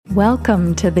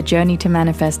Welcome to the Journey to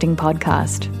Manifesting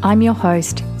podcast. I'm your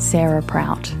host, Sarah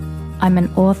Prout. I'm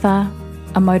an author,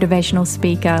 a motivational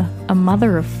speaker, a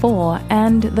mother of 4,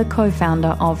 and the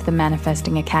co-founder of the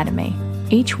Manifesting Academy.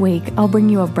 Each week, I'll bring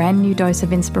you a brand new dose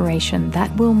of inspiration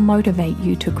that will motivate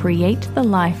you to create the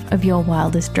life of your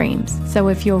wildest dreams. So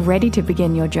if you're ready to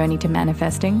begin your journey to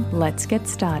manifesting, let's get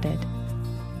started.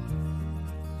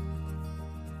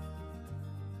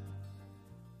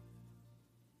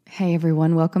 Hey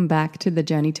everyone, welcome back to the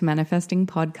Journey to Manifesting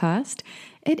podcast.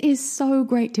 It is so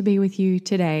great to be with you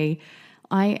today.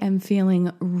 I am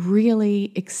feeling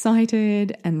really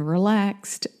excited and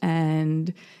relaxed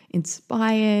and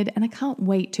inspired, and I can't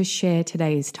wait to share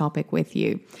today's topic with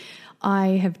you. I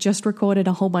have just recorded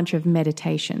a whole bunch of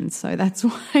meditations, so that's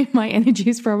why my energy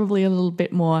is probably a little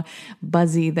bit more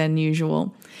buzzy than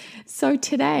usual. So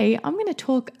today I'm going to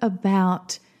talk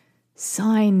about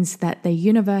signs that the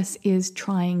universe is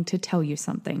trying to tell you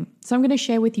something. So I'm going to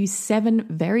share with you 7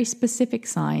 very specific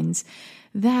signs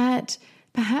that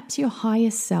perhaps your higher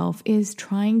self is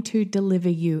trying to deliver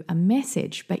you a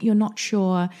message, but you're not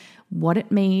sure what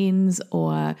it means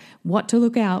or what to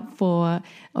look out for,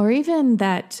 or even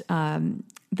that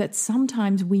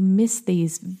sometimes we miss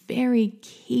these very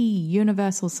key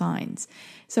universal signs.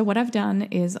 So what I've done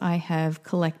is I have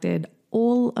collected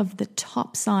all of the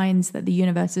top signs that the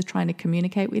universe is trying to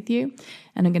communicate with you,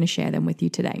 and I'm going to share them with you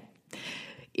today.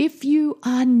 If you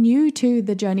are new to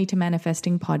the Journey to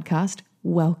Manifesting podcast,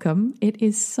 welcome. It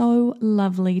is so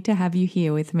lovely to have you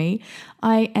here with me.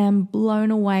 I am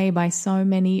blown away by so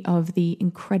many of the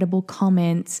incredible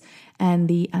comments and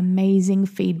the amazing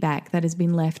feedback that has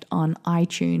been left on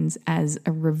iTunes as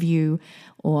a review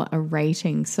or a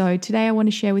rating. So today I want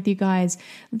to share with you guys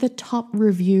the top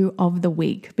review of the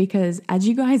week, because as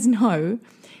you guys know,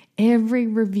 every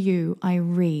review I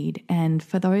read, and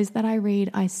for those that I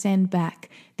read, I send back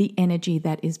the energy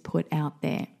that is put out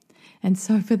there. And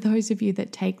so for those of you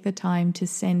that take the time to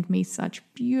send me such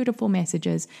beautiful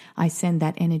messages, I send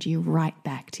that energy right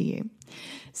back to you.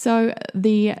 So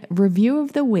the review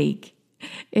of the week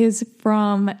is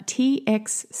from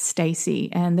TX Stacy,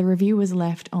 and the review was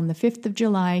left on the 5th of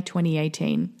July,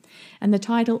 2018. And the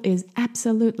title is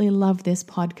Absolutely Love This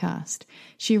Podcast.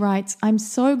 She writes, I'm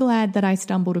so glad that I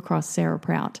stumbled across Sarah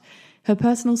Prout. Her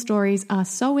personal stories are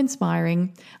so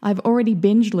inspiring. I've already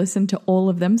binge listened to all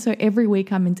of them, so every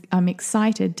week I'm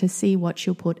excited to see what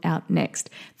she'll put out next.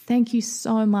 Thank you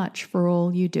so much for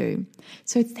all you do.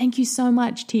 So thank you so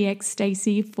much, TX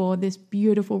Stacy, for this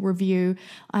beautiful review.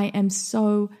 I am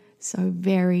so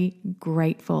very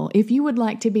grateful. If you would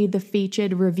like to be the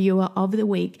featured reviewer of the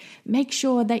week, make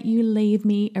sure that you leave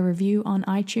me a review on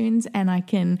iTunes, and I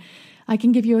can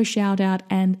give you a shout out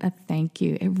and a thank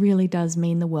you. It really does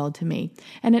mean the world to me.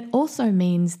 And it also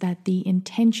means that the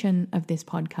intention of this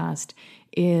podcast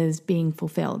is being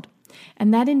fulfilled.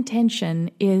 And that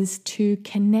intention is to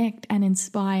connect and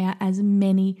inspire as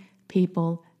many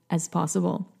people as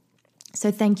possible. So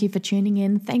thank you for tuning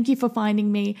in. Thank you for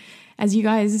finding me. As you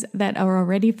guys that are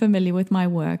already familiar with my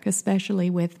work, especially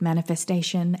with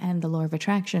manifestation and the law of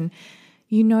attraction,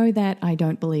 you know that I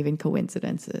don't believe in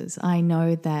coincidences. I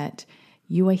know that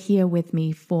you are here with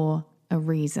me for a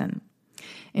reason.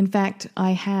 In fact,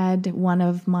 I had one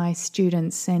of my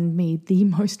students send me the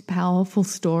most powerful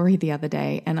story the other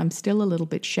day, and I'm still a little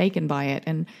bit shaken by it,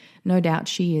 and no doubt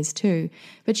she is too.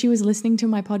 But she was listening to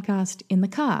my podcast in the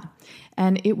car,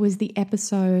 and it was the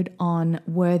episode on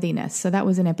worthiness. So that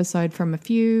was an episode from a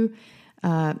few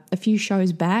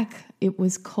shows back. It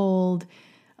was called,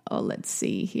 let's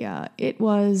see here. It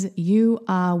was You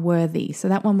Are Worthy. So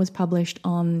that one was published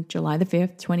on July the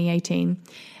 5th, 2018.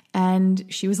 And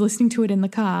she was listening to it in the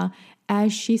car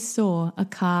as she saw a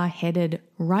car headed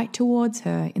right towards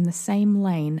her in the same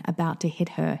lane, about to hit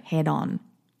her head on.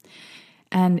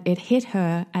 And it hit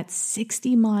her at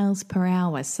 60 miles per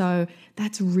hour. So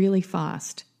that's really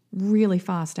fast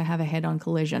to have a head-on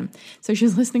collision. So she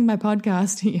was listening to my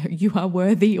podcast, You Are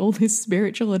Worthy, all this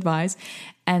spiritual advice,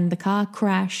 and the car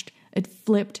crashed, it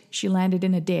flipped, she landed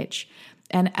in a ditch.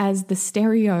 And as the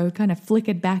stereo kind of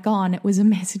flickered back on, it was a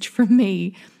message from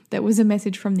me, that was a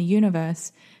message from the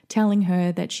universe telling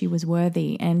her that she was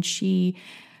worthy. And she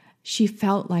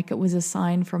felt like it was a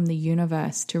sign from the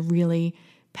universe to really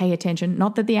pay attention.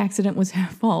 Not that the accident was her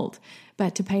fault,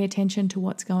 but to pay attention to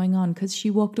what's going on, because she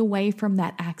walked away from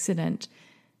that accident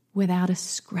without a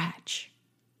scratch.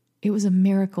 It was a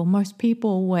miracle. Most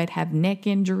people would have neck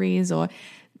injuries or,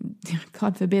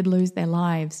 God forbid, lose their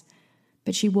lives.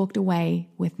 But she walked away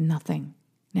with nothing.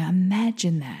 Now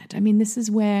imagine that. I mean, this is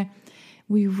where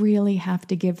we really have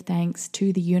to give thanks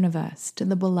to the universe, to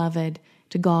the beloved,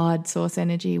 to God, source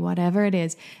energy, whatever it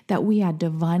is, that we are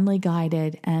divinely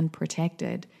guided and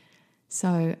protected.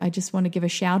 So I just want to give a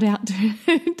shout out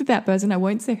to that person. I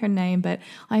won't say her name, but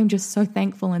I am just so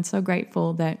thankful and so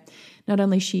grateful that not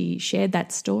only she shared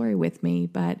that story with me,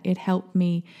 but it helped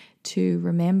me to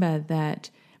remember that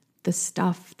the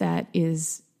stuff that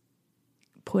is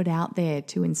put out there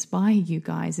to inspire you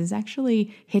guys is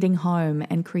actually hitting home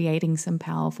and creating some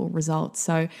powerful results.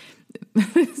 So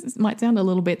this might sound a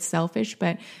little bit selfish,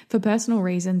 but for personal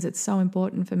reasons, it's so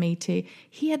important for me to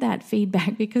hear that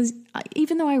feedback, because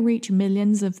even though I reach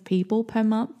millions of people per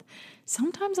month,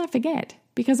 sometimes I forget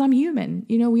because I'm human.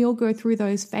 You know, we all go through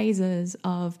those phases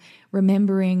of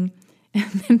remembering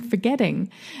and then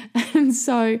forgetting. And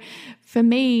so for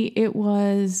me, it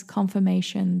was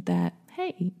confirmation that,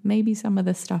 hey, maybe some of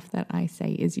the stuff that I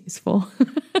say is useful.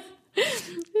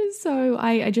 So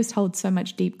I just hold so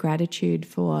much deep gratitude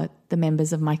for the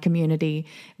members of my community,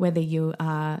 whether you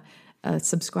are a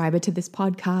subscriber to this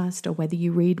podcast or whether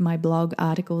you read my blog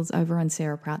articles over on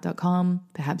sarahprout.com.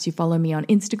 Perhaps you follow me on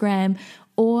Instagram,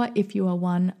 or if you are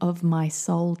one of my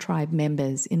Soul Tribe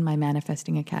members in my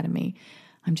Manifesting Academy.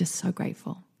 I'm just so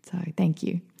grateful. So thank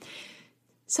you.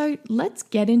 So let's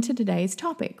get into today's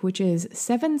topic, which is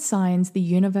 7 signs the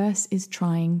universe is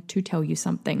trying to tell you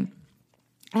something.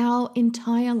 Our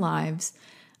entire lives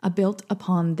are built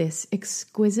upon this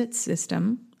exquisite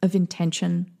system of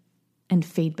intention and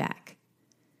feedback.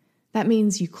 That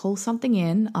means you call something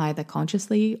in, either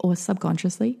consciously or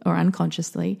subconsciously or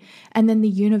unconsciously, and then the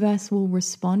universe will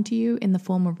respond to you in the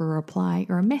form of a reply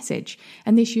or a message.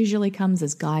 And this usually comes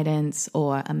as guidance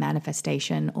or a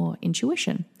manifestation or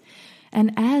intuition.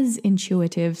 And as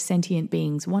intuitive, sentient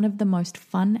beings, one of the most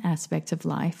fun aspects of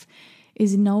life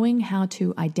is knowing how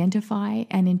to identify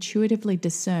and intuitively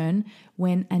discern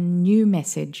when a new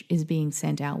message is being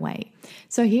sent our way.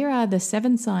 So here are the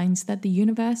 7 signs that the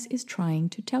universe is trying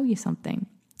to tell you something.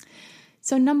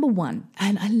 So number 1,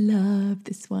 and I love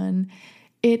this one,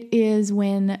 it is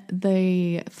when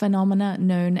the phenomena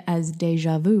known as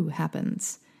déjà vu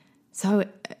happens. So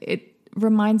it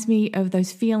reminds me of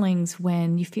those feelings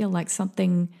when you feel like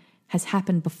something has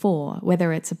happened before,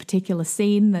 whether it's a particular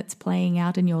scene that's playing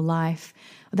out in your life,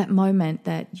 or that moment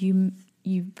that you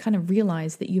kind of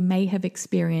realize that you may have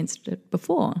experienced it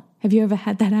before. Have you ever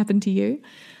had that happen to you?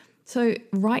 So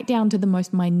right down to the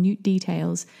most minute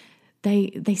details,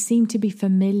 they seem to be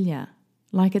familiar,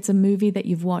 like it's a movie that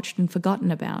you've watched and forgotten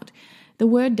about. The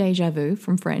word déjà vu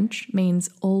from French means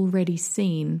already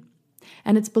seen.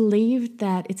 And it's believed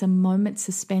that it's a moment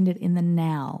suspended in the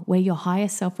now, where your higher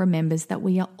self remembers that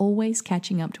we are always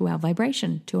catching up to our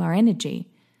vibration, to our energy.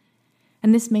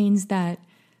 And this means that,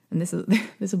 and this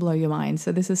will blow your mind,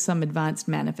 so this is some advanced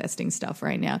manifesting stuff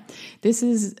right now. This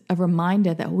is a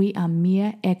reminder that we are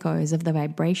mere echoes of the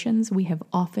vibrations we have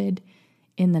offered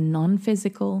in the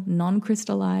non-physical,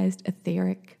 non-crystallized,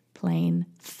 etheric plane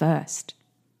first.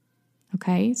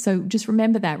 Okay, so just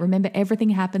remember that. Remember,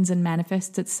 everything happens and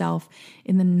manifests itself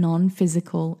in the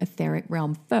non-physical etheric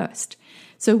realm first.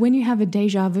 So when you have a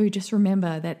déjà vu, just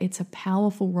remember that it's a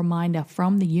powerful reminder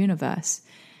from the universe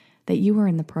that you are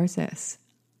in the process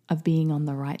of being on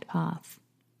the right path.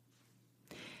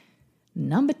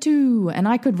 Number 2, and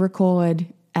I could record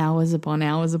hours upon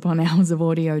hours upon hours of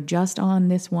audio just on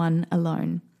this one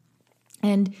alone.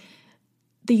 And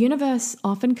the universe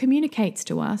often communicates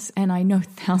to us, and I know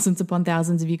thousands upon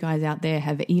thousands of you guys out there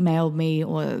have emailed me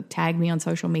or tagged me on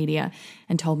social media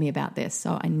and told me about this.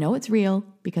 So I know it's real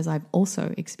because I've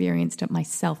also experienced it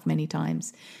myself many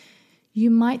times.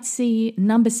 You might see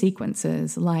number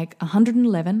sequences like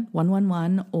 111,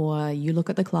 111, or you look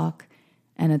at the clock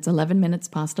and it's 11 minutes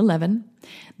past 11.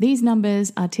 These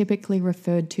numbers are typically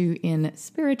referred to in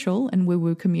spiritual and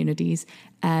woo-woo communities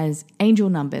as angel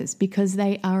numbers, because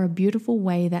they are a beautiful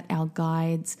way that our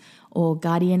guides or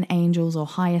guardian angels or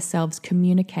higher selves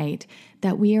communicate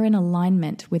that we are in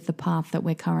alignment with the path that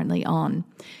we're currently on.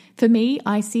 For me,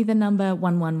 I see the number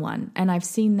 111, and I've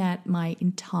seen that my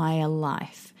entire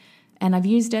life. And I've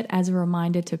used it as a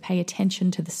reminder to pay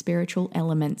attention to the spiritual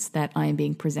elements that I am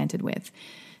being presented with.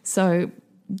 So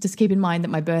just keep in mind that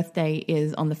my birthday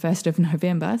is on the 1st of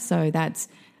November, so that's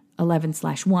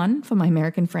 11/1 for my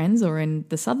American friends, or in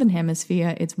the Southern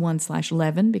Hemisphere, it's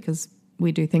 1/11 because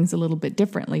we do things a little bit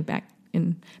differently back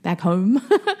home.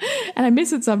 And I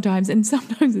miss it sometimes, and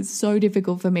sometimes it's so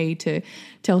difficult for me to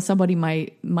tell somebody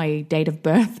my date of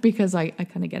birth because I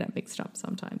kind of get it mixed up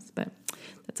sometimes, but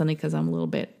that's only because I'm a little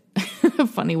bit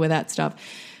funny with that stuff.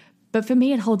 But for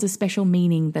me, it holds a special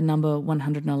meaning, the number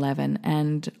 111,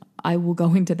 and I will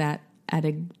go into that at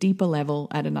a deeper level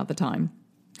at another time.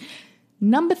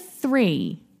 Number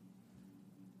 3,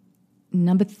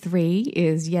 Number 3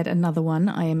 is yet another one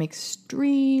I am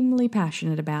extremely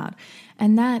passionate about,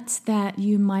 and that's that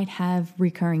you might have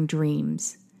recurring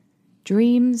dreams.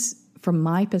 Dreams, from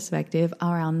my perspective,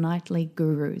 are our nightly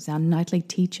gurus, our nightly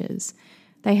teachers.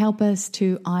 They help us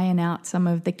to iron out some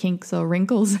of the kinks or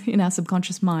wrinkles in our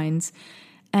subconscious minds,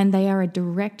 and they are a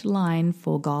direct line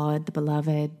for God, the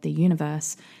beloved, the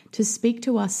universe, to speak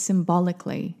to us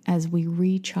symbolically as we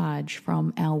recharge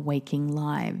from our waking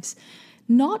lives.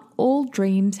 Not all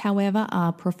dreams, however,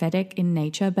 are prophetic in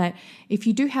nature, but if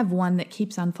you do have one that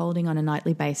keeps unfolding on a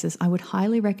nightly basis, I would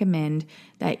highly recommend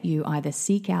that you either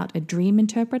seek out a dream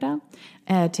interpreter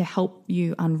to help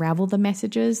you unravel the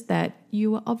messages that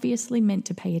you are obviously meant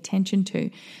to pay attention to.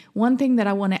 One thing that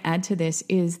I want to add to this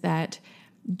is that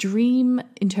dream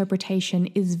interpretation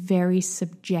is very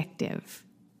subjective.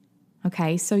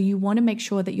 Okay, so you want to make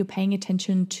sure that you're paying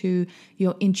attention to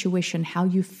your intuition, how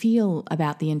you feel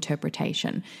about the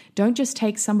interpretation. Don't just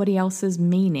take somebody else's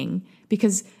meaning,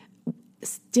 because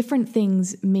different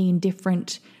things mean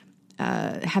different,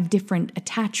 have different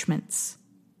attachments,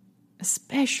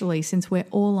 especially since we're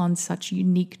all on such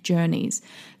unique journeys.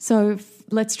 So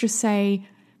let's just say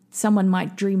someone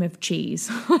might dream of cheese.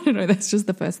 I don't know, that's just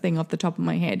the first thing off the top of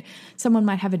my head. Someone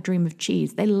might have a dream of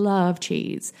cheese. They love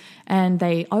cheese. And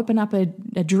they open up a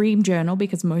dream journal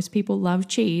because most people love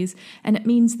cheese. And it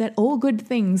means that all good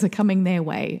things are coming their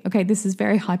way. Okay, this is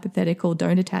very hypothetical.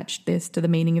 Don't attach this to the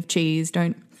meaning of cheese.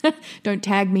 Don't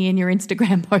tag me in your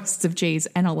Instagram posts of cheese,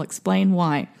 and I'll explain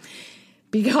why.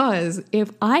 Because if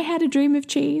I had a dream of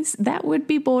cheese, that would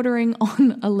be bordering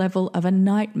on a level of a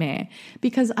nightmare,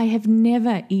 because I have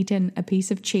never eaten a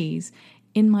piece of cheese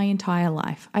in my entire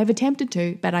life. I've attempted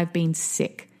to, but I've been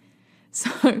sick.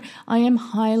 So I am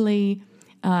highly,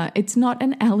 it's not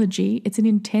an allergy, it's an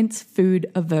intense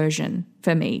food aversion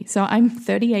for me. So I'm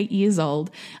 38 years old.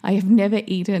 I have never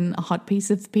eaten a hot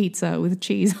piece of pizza with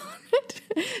cheese on it.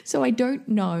 So I don't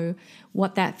know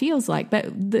what that feels like. But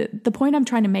the point I'm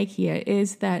trying to make here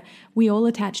is that we all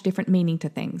attach different meaning to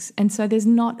things. And so there's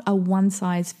not a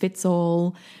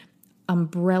one-size-fits-all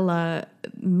umbrella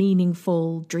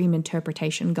meaningful dream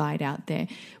interpretation guide out there.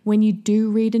 When you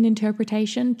do read an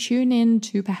interpretation, tune in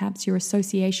to perhaps your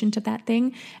association to that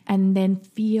thing and then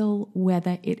feel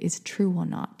whether it is true or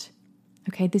not.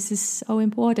 Okay, this is so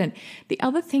important. The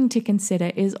other thing to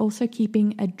consider is also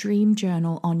keeping a dream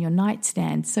journal on your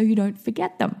nightstand so you don't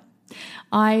forget them.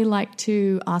 I like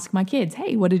to ask my kids,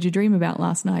 hey, what did you dream about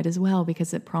last night as well?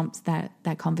 Because it prompts that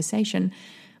conversation.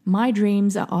 My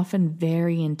dreams are often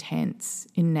very intense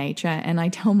in nature, and I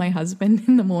tell my husband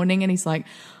in the morning and he's like,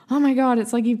 oh my God,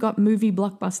 it's like you've got movie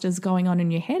blockbusters going on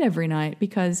in your head every night,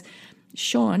 because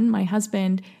Sean, my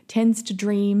husband, tends to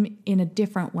dream in a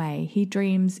different way. He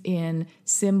dreams in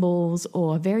symbols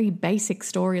or very basic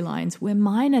storylines, where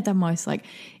mine are the most like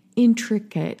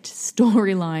intricate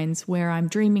storylines, where I'm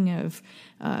dreaming of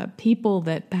people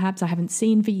that perhaps I haven't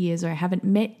seen for years or I haven't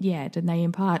met yet, and they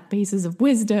impart pieces of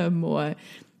wisdom or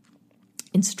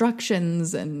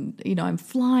instructions, and I'm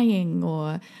flying,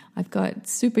 or I've got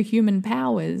superhuman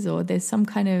powers, or there's some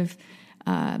kind of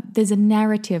there's a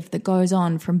narrative that goes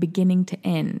on from beginning to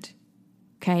end.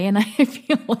 Okay, and I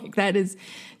feel like that is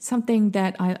something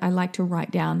that I like to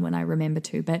write down when I remember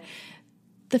to. But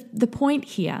the point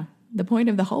here, the point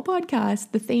of the whole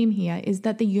podcast, the theme here is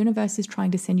that the universe is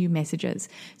trying to send you messages.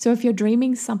 So if you're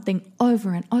dreaming something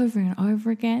over and over and over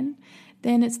again,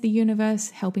 then it's the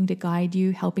universe helping to guide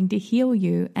you, helping to heal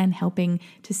you, and helping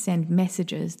to send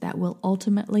messages that will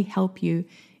ultimately help you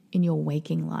in your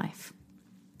waking life.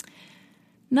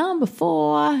 Number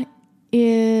 4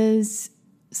 is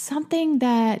something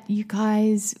that you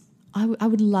guys, I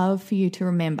would love for you to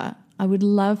remember. I would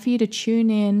love for you to tune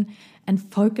in and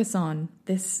focus on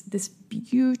this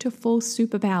beautiful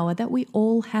superpower that we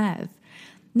all have.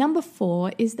 Number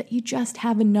 4 is that you just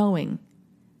have a knowing.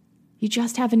 You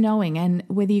just have a knowing, and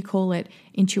whether you call it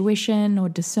intuition or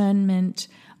discernment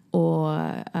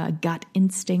or gut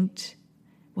instinct,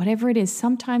 whatever it is,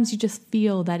 sometimes you just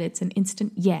feel that it's an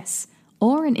instant yes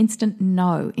or an instant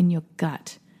no in your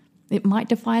gut. It might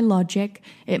defy logic.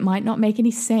 It might not make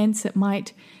any sense. It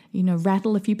might,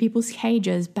 rattle a few people's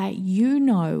cages, but you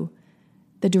know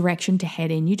the direction to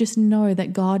head in. You just know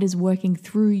that God is working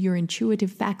through your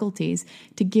intuitive faculties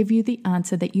to give you the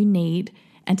answer that you need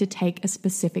and to take a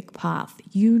specific path.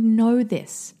 You know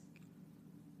this.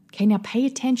 Okay, now pay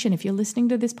attention. If you're listening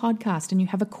to this podcast and you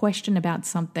have a question about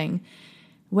something,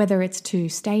 whether it's to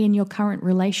stay in your current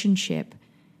relationship,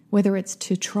 whether it's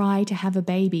to try to have a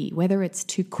baby, whether it's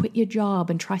to quit your job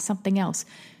and try something else,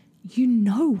 you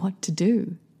know what to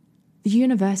do. The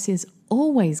universe is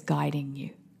always guiding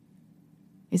you.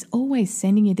 is always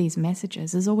sending you these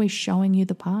messages, is always showing you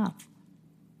the path.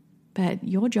 But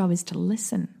your job is to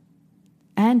listen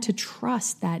and to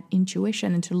trust that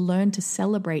intuition and to learn to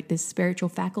celebrate this spiritual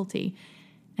faculty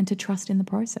and to trust in the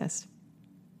process.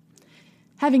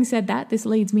 Having said that, this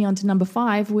leads me on to number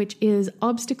 5, which is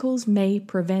obstacles may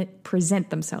present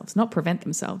themselves. Not prevent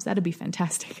themselves, that'd be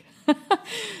fantastic.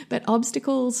 But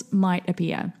obstacles might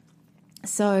appear.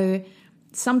 So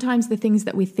sometimes the things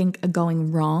that we think are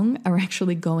going wrong are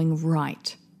actually going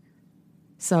right.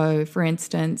 So, for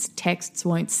instance, texts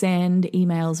won't send,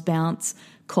 emails bounce,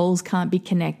 calls can't be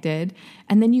connected,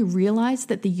 and then you realize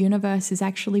that the universe is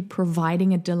actually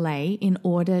providing a delay in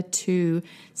order to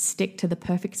stick to the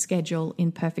perfect schedule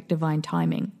in perfect divine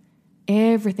timing.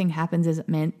 Everything happens as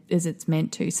it's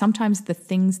meant to. Sometimes the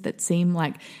things that seem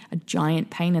like a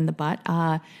giant pain in the butt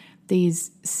are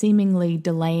these seemingly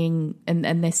delaying,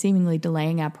 and they're seemingly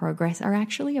delaying our progress, are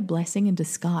actually a blessing in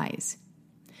disguise.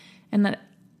 And that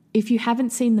if you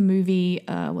haven't seen the movie,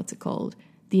 what's it called?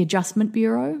 The Adjustment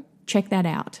Bureau, check that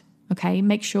out, okay?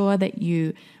 Make sure that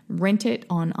you rent it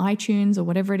on iTunes or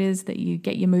whatever it is that you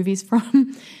get your movies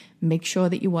from. Make sure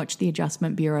that you watch The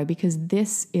Adjustment Bureau, because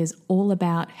this is all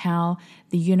about how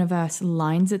the universe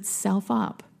lines itself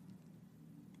up.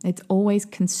 It's always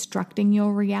constructing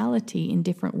your reality in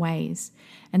different ways.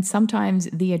 And sometimes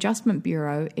the Adjustment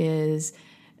Bureau is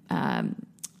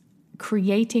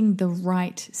creating the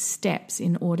right steps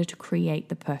in order to create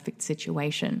the perfect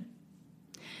situation.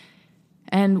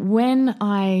 And when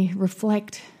I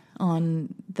reflect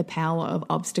on the power of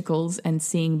obstacles and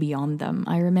seeing beyond them,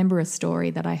 I remember a story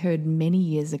that I heard many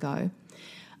years ago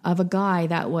of a guy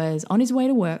that was on his way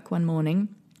to work one morning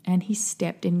and he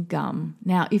stepped in gum.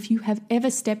 Now, if you have ever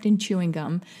stepped in chewing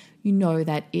gum, you know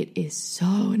that it is so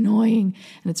annoying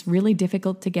and it's really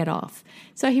difficult to get off.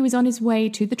 So he was on his way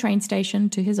to the train station,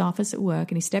 to his office at work,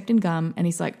 and he stepped in gum and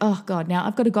he's like, oh God, now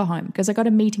I've got to go home because I got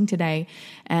a meeting today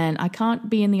and I can't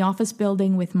be in the office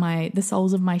building with the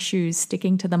soles of my shoes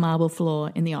sticking to the marble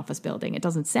floor in the office building. It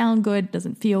doesn't sound good,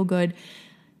 doesn't feel good.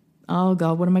 Oh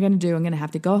God, what am I going to do? I'm going to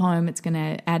have to go home. It's going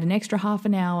to add an extra half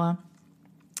an hour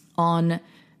on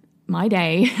my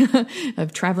day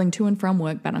of traveling to and from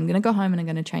work, but I'm going to go home and I'm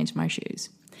going to change my shoes.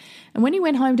 And when he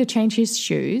went home to change his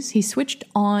shoes, he switched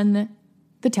on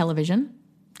the television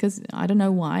because I don't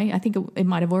know why. I think it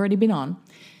might have already been on.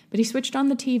 But he switched on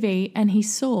the TV and he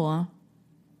saw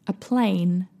a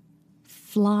plane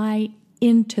fly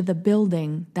into the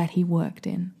building that he worked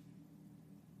in.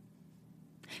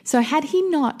 So had he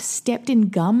not stepped in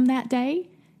gum that day,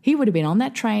 he would have been on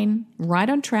that train, right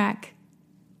on track,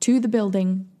 to the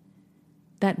building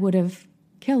that would have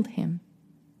killed him,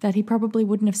 that he probably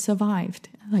wouldn't have survived.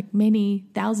 Like many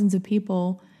thousands of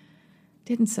people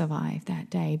didn't survive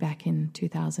that day back in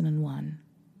 2001.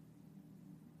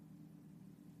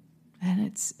 And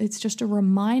it's just a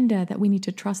reminder that we need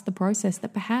to trust the process,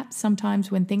 that perhaps sometimes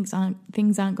when things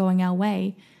aren't going our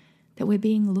way, that we're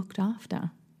being looked after,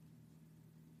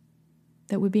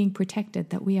 that we're being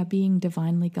protected, that we are being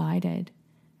divinely guided.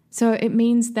 So it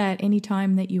means that any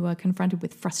time that you are confronted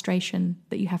with frustration,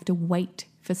 that you have to wait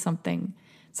for something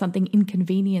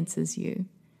inconveniences you,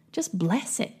 just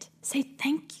bless it. Say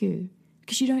thank you,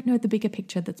 because you don't know the bigger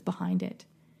picture that's behind it.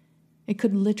 It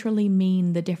could literally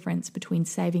mean the difference between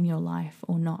saving your life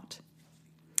or not.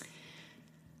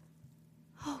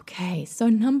 Okay, so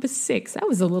number 6, that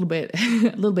was a little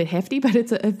bit hefty, but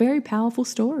it's a very powerful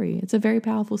story. It's a very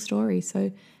powerful story.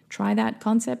 So try that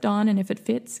concept on, and if it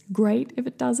fits, great. If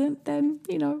it doesn't, then,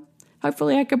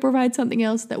 hopefully I can provide something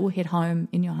else that will hit home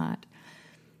in your heart.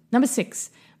 Number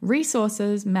 6,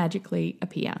 resources magically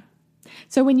appear.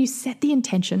 So when you set the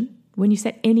intention, when you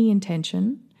set any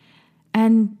intention,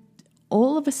 and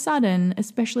all of a sudden,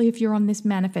 especially if you're on this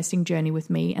manifesting journey with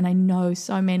me, and I know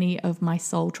so many of my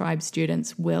Soul Tribe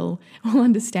students will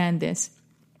understand this,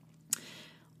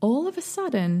 all of a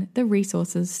sudden the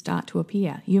resources start to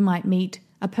appear. You might meet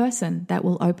a person that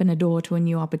will open a door to a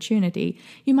new opportunity.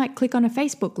 You might click on a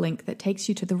Facebook link that takes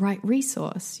you to the right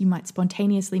resource. You might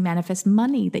spontaneously manifest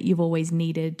money that you've always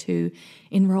needed to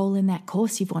enroll in that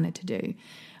course you've wanted to do.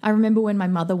 I remember when my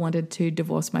mother wanted to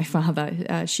divorce my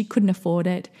father. She couldn't afford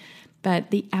it, but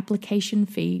the application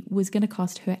fee was going to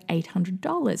cost her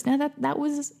 $800. Now that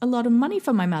was a lot of money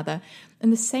for my mother.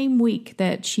 And the same week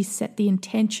that she set the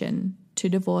intention to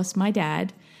divorce my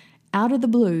dad, out of the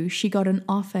blue, she got an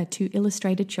offer to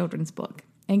illustrate a children's book.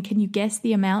 And can you guess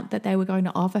the amount that they were going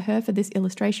to offer her for this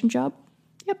illustration job?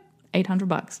 Yep,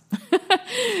 $800.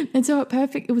 And so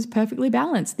it was perfectly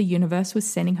balanced. The universe was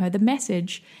sending her the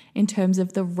message in terms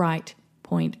of the right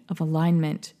point of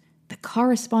alignment, the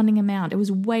corresponding amount. It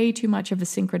was way too much of a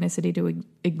synchronicity to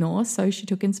ignore, so she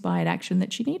took inspired action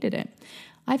that she needed it.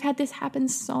 I've had this happen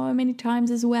so many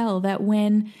times as well, that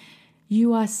when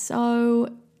you are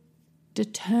so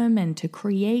determined to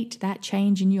create that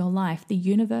change in your life, the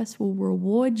universe will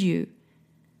reward you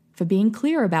for being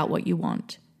clear about what you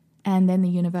want. And then the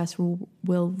universe will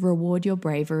reward your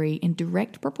bravery in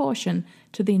direct proportion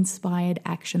to the inspired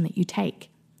action that you take.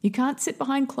 You can't sit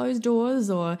behind closed doors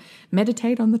or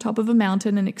meditate on the top of a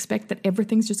mountain and expect that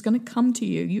everything's just going to come to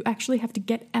you. You actually have to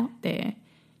get out there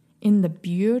in the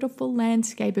beautiful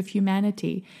landscape of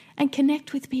humanity and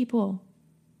connect with people.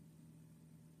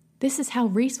 This is how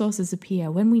resources appear,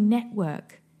 when we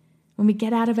network, when we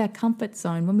get out of our comfort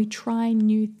zone, when we try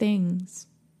new things.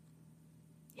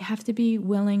 You have to be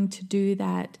willing to do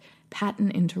that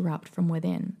pattern interrupt from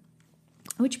within.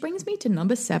 Which brings me to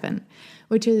number 7,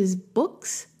 which is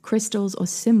books, crystals, or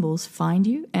symbols find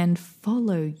you and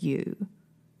follow you.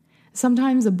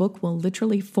 Sometimes a book will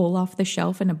literally fall off the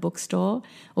shelf in a bookstore,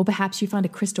 or perhaps you find a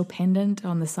crystal pendant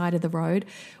on the side of the road.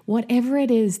 Whatever it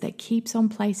is that keeps on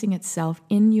placing itself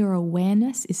in your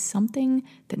awareness is something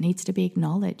that needs to be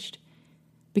acknowledged.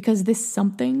 Because this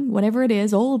something, whatever it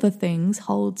is, all the things,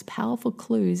 holds powerful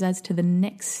clues as to the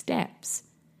next steps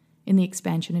in the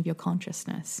expansion of your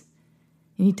consciousness.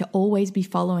 You need to always be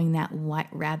following that white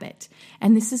rabbit.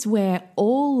 And this is where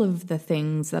all of the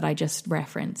things that I just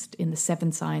referenced in the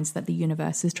 7 signs that the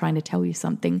universe is trying to tell you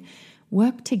something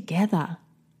work together.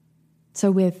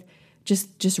 So with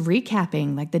just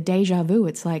recapping, like the deja vu,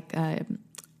 it's like,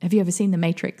 have you ever seen The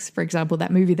Matrix, for example,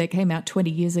 that movie that came out 20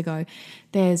 years ago?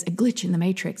 There's a glitch in the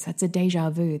Matrix. That's a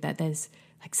deja vu, that there's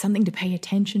like something to pay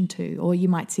attention to. Or you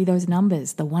might see those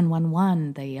numbers, the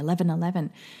 111, the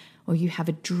 1111, or you have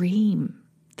a dream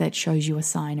that shows you a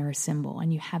sign or a symbol,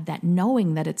 and you have that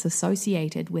knowing that it's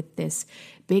associated with this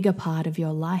bigger part of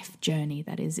your life journey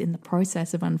that is in the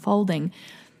process of unfolding.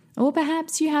 Or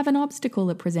perhaps you have an obstacle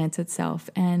that presents itself,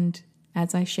 and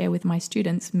as I share with my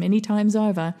students many times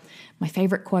over, my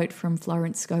favorite quote from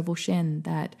Florence Scovel Shinn,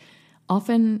 that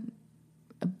often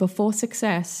before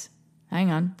success, hang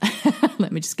on,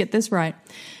 let me just get this right,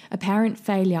 apparent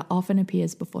failure often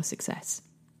appears before success.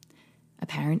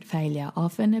 Apparent failure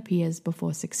often appears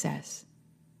before success.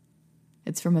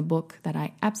 It's from a book that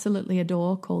I absolutely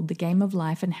adore called The Game of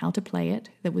Life and How to Play It,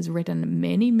 that was written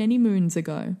many, many moons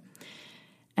ago.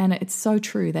 And it's so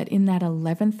true that in that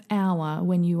 11th hour,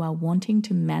 when you are wanting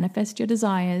to manifest your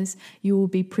desires, you will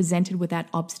be presented with that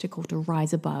obstacle to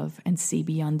rise above and see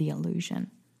beyond the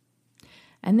illusion.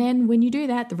 And then when you do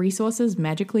that, the resources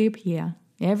magically appear.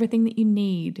 Everything that you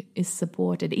need is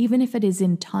supported, even if it is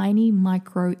in tiny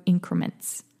micro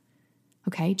increments.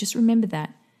 Okay, just remember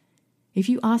that. If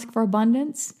you ask for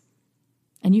abundance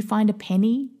and you find a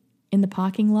penny in the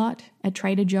parking lot at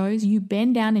Trader Joe's, you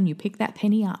bend down and you pick that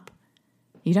penny up.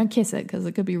 You don't kiss it because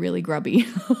it could be really grubby,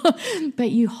 but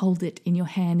you hold it in your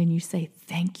hand and you say,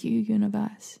 "Thank you,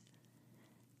 universe.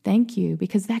 Thank you,"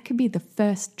 because that could be the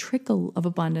first trickle of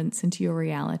abundance into your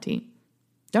reality.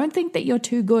 Don't think that you're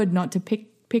too good not to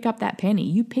pick up that penny.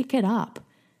 You pick it up.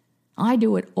 I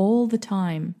do it all the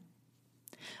time.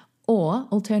 Or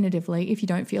alternatively, if you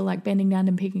don't feel like bending down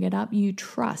and picking it up, you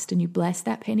trust and you bless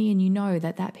that penny, and you know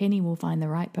that that penny will find the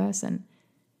right person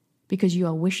because you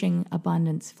are wishing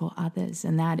abundance for others.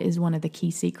 And that is one of the key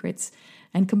secrets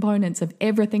and components of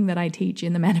everything that I teach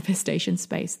in the manifestation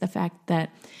space. The fact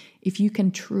that if you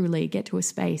can truly get to a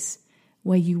space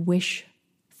where you wish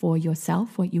for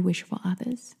yourself what you wish for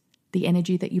others, the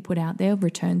energy that you put out there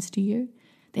returns to you,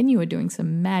 then you are doing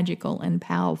some magical and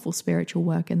powerful spiritual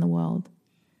work in the world.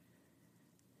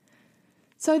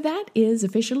 So that is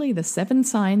officially the 7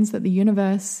 signs that the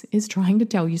universe is trying to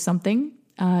tell you something.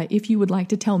 If you would like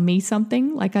to tell me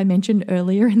something, like I mentioned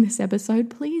earlier in this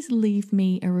episode, please leave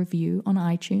me a review on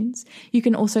iTunes. You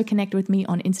can also connect with me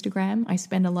on Instagram. I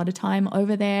spend a lot of time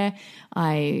over there.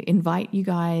 I invite you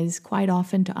guys quite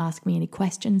often to ask me any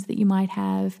questions that you might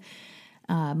have.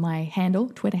 My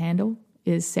Twitter handle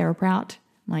is Sarah Prout.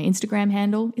 My Instagram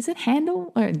handle, is it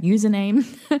handle or username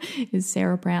is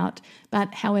Sarah Prout.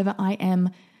 But however, I am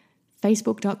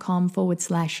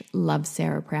facebook.com/love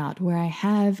Sarah Prout, where I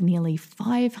have nearly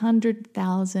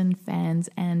 500,000 fans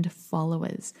and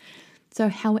followers. So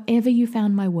however you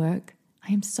found my work,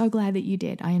 I am so glad that you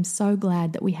did. I am so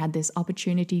glad that we had this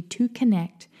opportunity to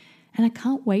connect, and I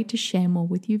can't wait to share more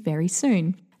with you very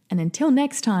soon. And until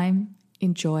next time,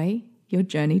 enjoy your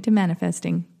journey to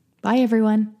manifesting. Bye,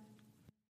 everyone.